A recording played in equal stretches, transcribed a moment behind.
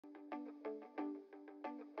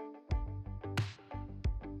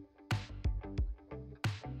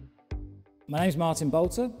My name's Martin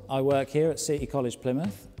Boulter. I work here at City College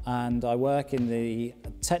Plymouth and I work in the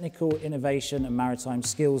Technical Innovation and Maritime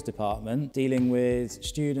Skills Department, dealing with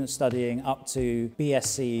students studying up to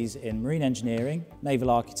BScs in Marine Engineering, Naval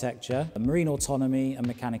Architecture, Marine Autonomy and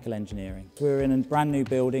Mechanical Engineering. We're in a brand new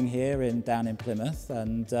building here down in Plymouth,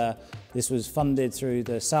 and this was funded through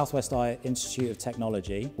the Southwest Institute of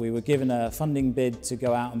Technology. We were given a funding bid to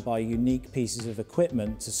go out and buy unique pieces of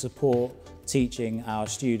equipment to support teaching our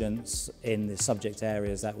students in the subject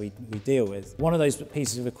areas that we deal with. One of those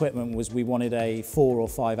pieces of equipment was we wanted a 4 or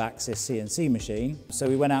 5 axis CNC machine. So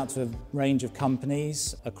we went out to a range of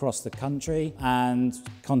companies across the country and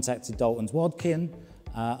contacted Dalton's Wadkin.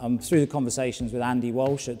 And through the conversations with Andy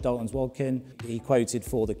Walsh at Dalton's Wadkin, he quoted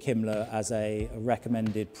for the KIMLA as a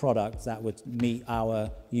recommended product that would meet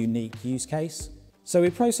our unique use case. So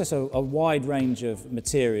we process a wide range of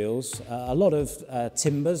materials, a lot of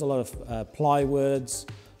timbers, a lot of plywoods.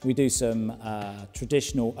 We do some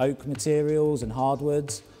traditional oak materials and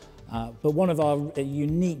hardwoods. But one of our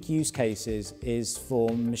unique use cases is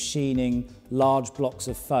for machining large blocks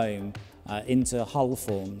of foam into hull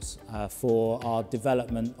forms for our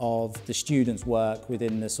development of the students' work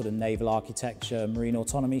within the sort of naval architecture, marine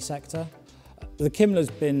autonomy sector. The KIMLA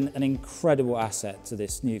has been an incredible asset to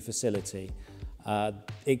this new facility.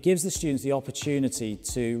 It gives the students the opportunity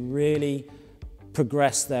to really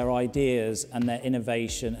progress their ideas and their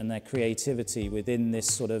innovation and their creativity within this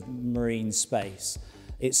sort of marine space.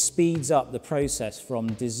 It speeds up the process from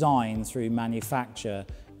design through manufacture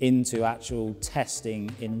into actual testing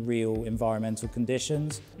in real environmental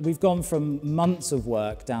conditions. We've gone from months of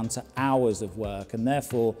work down to hours of work, and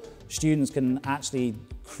therefore students can actually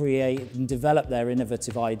create and develop their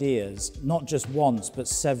innovative ideas, not just once, but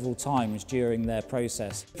several times during their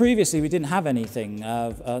process. Previously, we didn't have anything.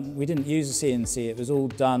 We didn't use a CNC. It was all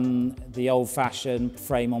done the old-fashioned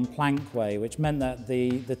frame on plank way, which meant that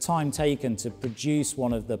the time taken to produce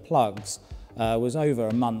one of the plugs was over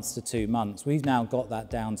a month to 2 months. We've now got that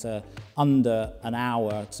down to under an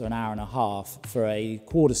hour to an hour and a half for a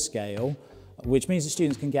quarter scale, which means the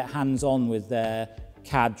students can get hands-on with their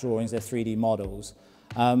CAD drawings, their 3D models.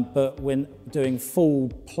 But when doing full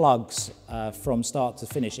plugs from start to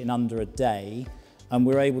finish in under a day, and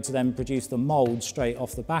we're able to then produce the mould straight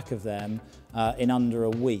off the back of them in under a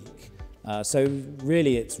week. So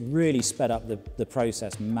really, it's really sped up the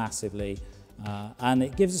process massively. And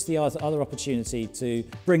it gives us the other opportunity to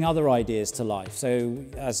bring other ideas to life. So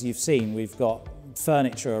as you've seen, we've got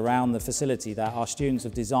furniture around the facility that our students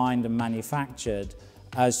have designed and manufactured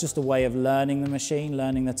as just a way of learning the machine,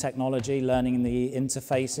 learning the technology, learning the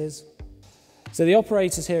interfaces. So the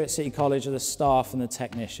operators here at City College are the staff and the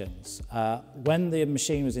technicians. When the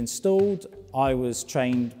machine was installed, I was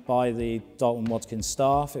trained by the Dalton Wadkin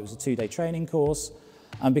staff. It was a 2-day training course.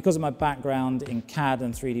 And because of my background in CAD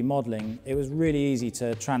and 3D modelling, it was really easy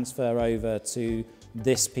to transfer over to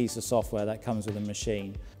this piece of software that comes with the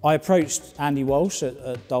machine. I approached Andy Walsh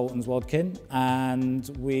at Dalton's Wadkin, and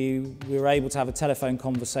we were able to have a telephone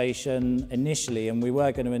conversation initially, and we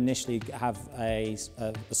were going to initially have a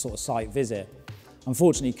sort of site visit.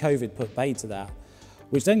 Unfortunately, COVID put paid to that,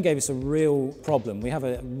 which then gave us a real problem. We have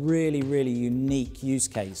a really, really unique use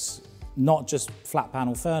case, not just flat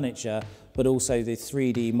panel furniture, but also the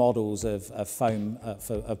 3D models of foam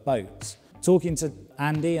of boats. Talking to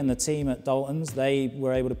Andy and the team at Dalton's, they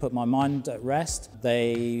were able to put my mind at rest.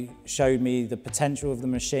 They showed me the potential of the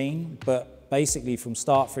machine, but basically from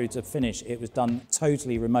start through to finish, it was done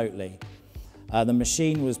totally remotely. The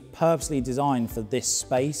machine was purposely designed for this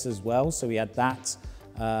space as well, so we had that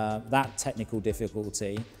technical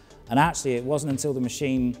difficulty. And actually, it wasn't until the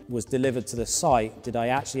machine was delivered to the site did I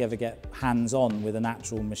actually ever get hands-on with an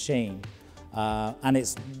actual machine. And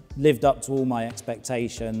it's lived up to all my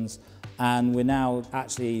expectations, and we're now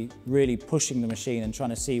actually really pushing the machine and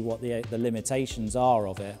trying to see what the limitations are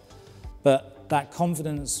of it. But that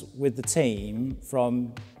confidence with the team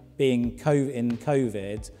from being in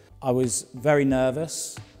COVID, I was very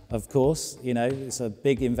nervous, of course, you know, it's a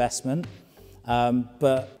big investment.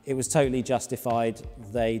 But it was totally justified.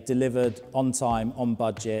 They delivered on time, on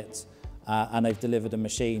budget, and they've delivered a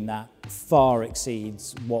machine that far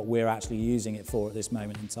exceeds what we're actually using it for at this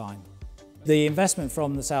moment in time. The investment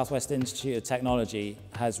from the Southwest Institute of Technology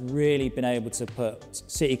has really been able to put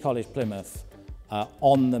City College Plymouth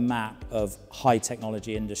on the map of high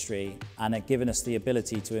technology industry, and have given us the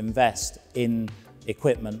ability to invest in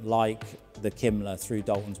equipment like the KIMLA through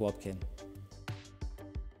Dalton's Wadkin.